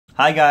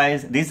Hi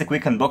guys, this is a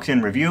quick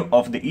unboxing review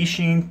of the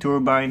Eachine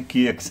Turbine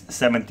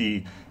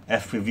QX70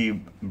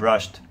 FPV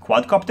brushed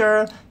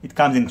quadcopter. It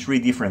comes in 3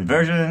 different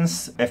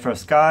versions: FR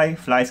Sky,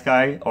 Fly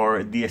Sky,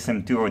 or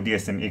DSM2 or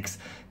DSMX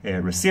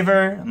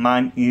receiver.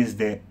 Mine is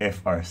the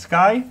FR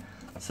Sky.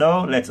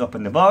 So let's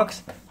open the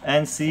box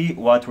and see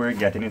what we're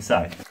getting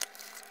inside.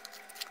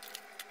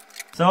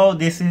 So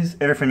this is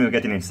everything we're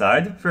getting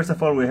inside. First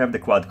of all, we have the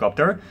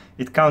quadcopter.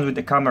 It comes with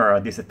a camera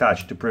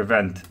disattached to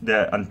prevent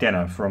the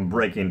antenna from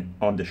breaking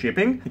on the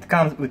shipping. It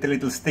comes with a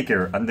little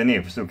sticker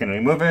underneath, so you can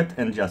remove it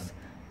and just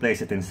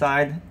place it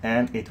inside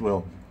and it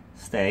will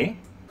stay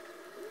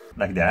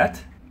like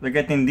that. We're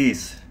getting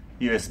this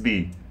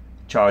USB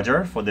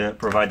charger for the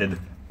provided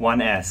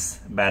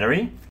 1S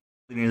battery.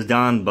 It is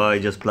done by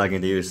just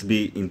plugging the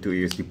USB into a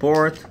USB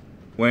port.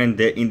 When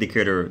the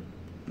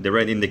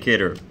red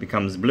indicator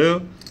becomes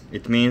blue,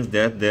 it means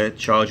that the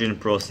charging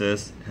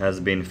process has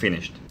been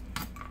finished.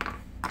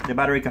 The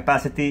battery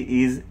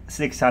capacity is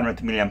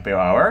 600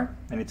 mAh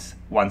and it's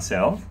one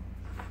cell.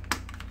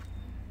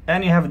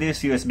 And you have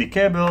this USB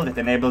cable that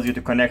enables you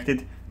to connect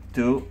it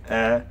to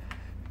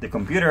the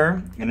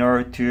computer in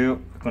order to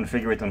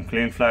configure it on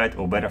Cleanflight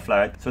or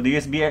Betaflight. So the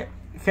USB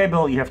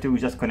cable, you have to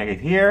just connect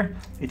it here.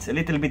 It's a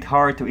little bit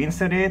hard to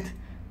insert it,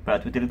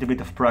 but with a little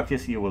bit of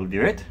practice you will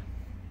do it.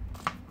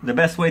 The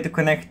best way to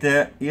connect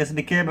the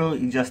USB cable,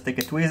 you just take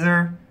a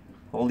tweezer,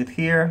 hold it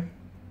here,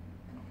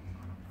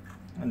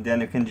 and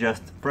then you can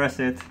just press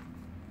it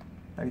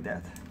like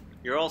that.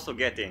 You're also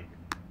getting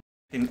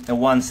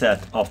one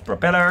set of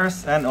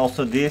propellers and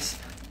also this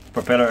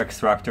propeller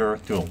extractor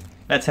tool.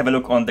 Let's have a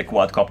look on the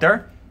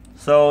quadcopter.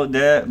 So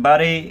the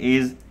body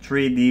is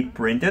 3D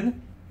printed.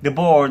 The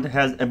board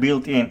has a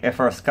built-in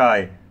FR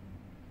Sky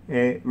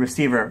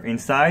receiver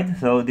inside.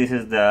 So this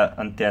is the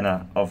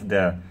antenna of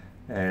the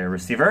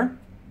receiver.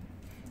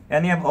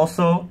 And you have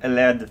also a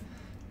LED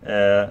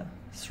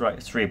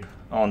strip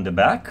on the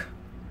back.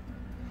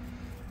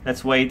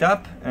 Let's weigh it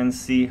up and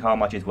see how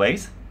much it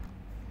weighs.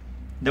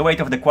 The weight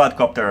of the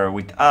quadcopter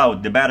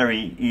without the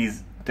battery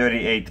is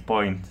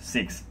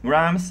 38.6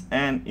 grams,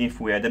 and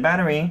if we add the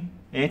battery,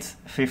 it's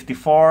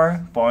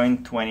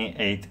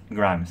 54.28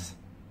 grams.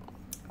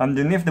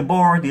 Underneath the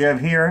board you have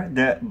here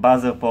the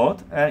buzzer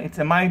port. It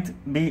might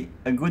be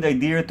a good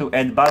idea to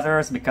add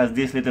buzzers because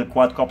these little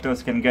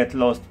quadcopters can get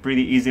lost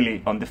pretty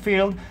easily on the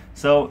field,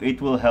 so it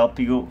will help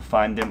you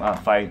find them,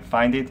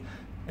 find it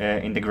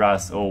in the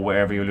grass or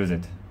wherever you lose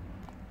it.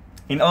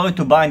 In order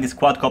to bind this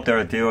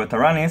quadcopter to your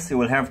Taranis, you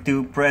will have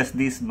to press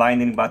this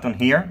binding button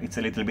here. It's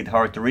a little bit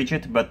hard to reach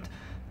it, but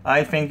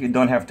I think you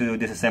don't have to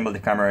disassemble the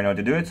camera in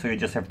order to do it, so you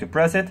just have to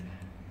press it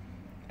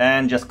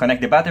and just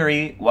connect the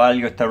battery while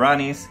your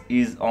Taranis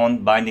is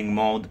on binding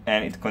mode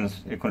and it's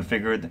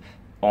configured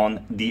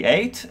on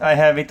D8. I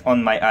have it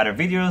on my other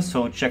videos,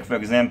 so check for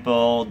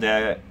example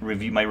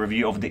my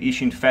review of the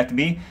Eachine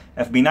FPV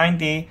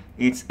FB90.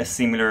 It's a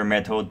similar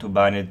method to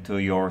bind it to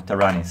your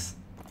Taranis.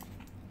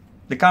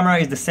 The camera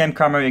is the same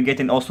camera you're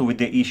getting also with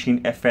the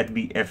Eachine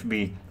FPV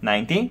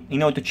FB90.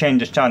 In order to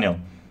change the channel,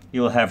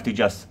 you'll have to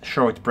just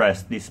short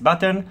press this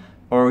button,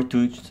 or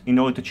in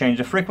order to change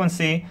the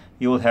frequency,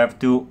 you will have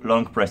to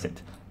long press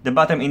it. The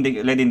bottom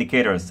LED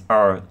indicators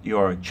are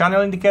your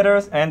channel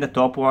indicators, and the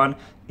top one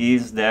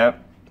is the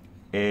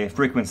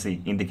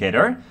frequency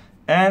indicator.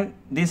 And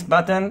this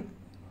button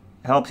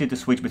helps you to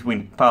switch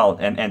between PAL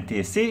and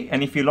NTSC,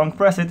 and if you long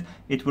press it,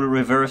 it will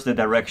reverse the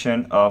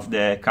direction of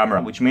the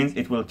camera, which means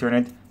it will turn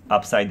it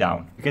upside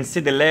down. You can see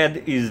the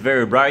LED is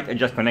very bright. I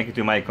just connected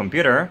to my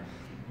computer,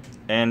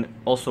 and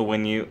also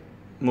when you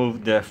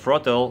move the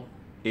throttle,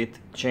 it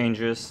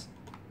changes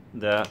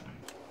the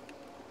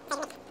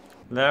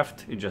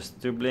left. It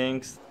just 2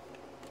 blinks,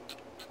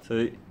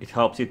 so it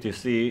helps you to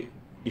see,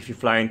 if you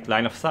fly in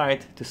line of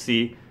sight, to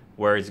see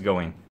where it's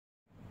going.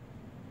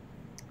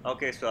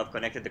 Okay, so I've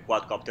connected the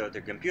quadcopter to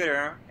the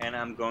computer and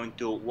I'm going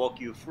to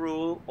walk you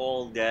through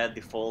all the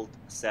default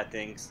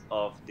settings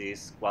of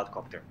this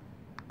quadcopter.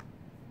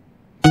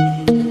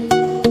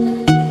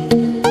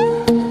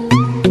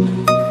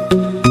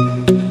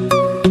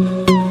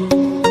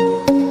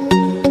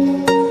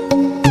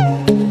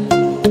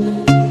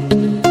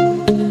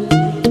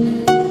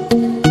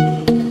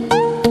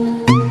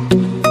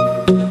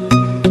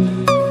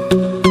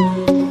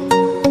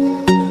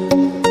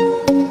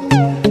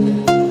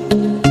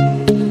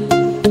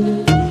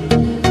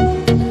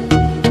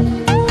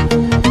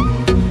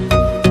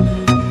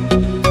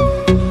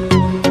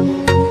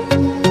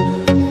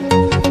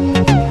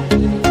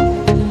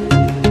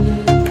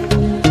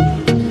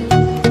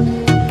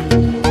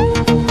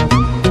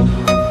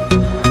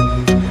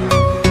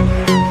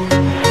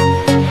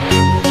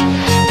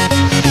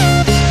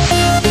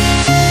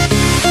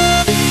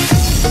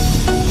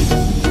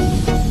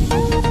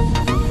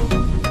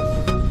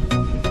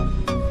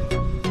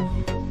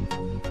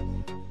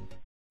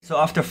 So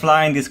after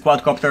flying this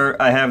quadcopter,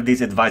 I have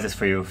these advices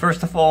for you.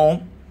 First of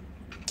all,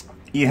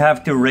 you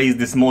have to raise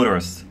these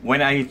motors.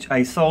 When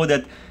I saw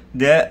that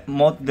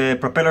the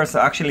propellers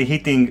are actually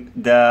hitting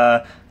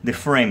the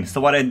frame, so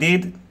what I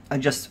did, I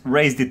just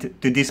raised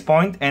it to this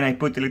point and I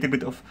put a little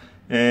bit of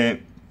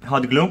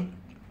hot glue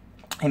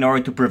in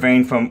order to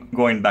prevent from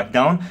going back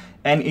down,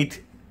 and it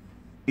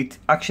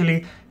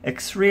actually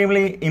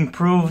extremely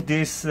improved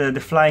this the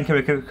flying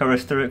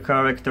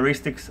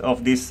characteristics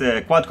of this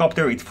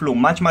quadcopter. It flew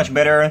much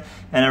better,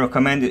 and I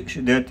recommend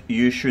that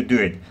you should do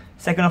it.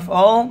 Second of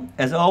all,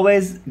 as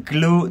always,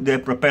 glue the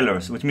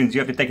propellers, which means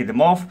you have to take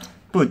them off,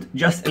 put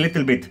just a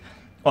little bit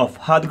of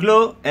hot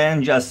glue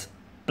and just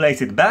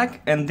place it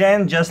back, and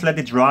then just let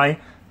it dry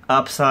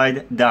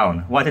upside down.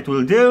 What it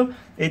will do,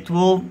 it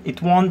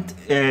won't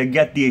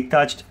get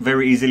detached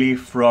very easily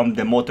from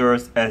the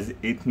motors as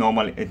it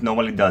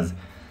normally does.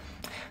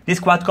 This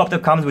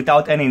quadcopter comes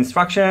without any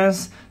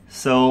instructions,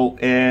 so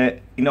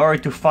in order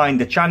to find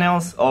the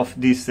channels of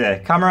this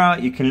camera,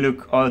 you can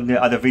look on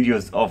the other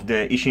videos of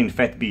the Eachine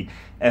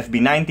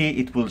FB90.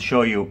 It will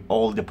show you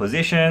all the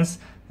positions,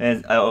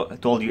 as I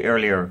told you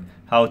earlier,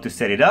 how to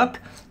set it up.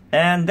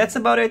 And that's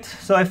about it.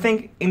 So I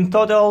think in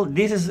total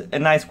this is a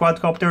nice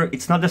quadcopter.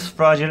 It's not as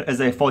fragile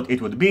as I thought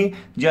it would be.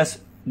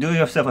 Just do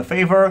yourself a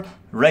favor,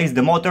 raise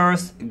the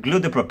motors, glue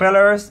the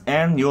propellers,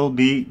 and you'll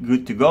be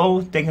good to go.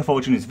 Thank you for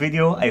watching this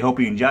video. I hope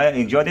you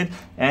enjoyed it,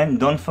 and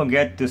don't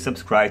forget to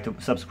subscribe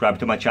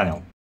to my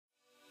channel.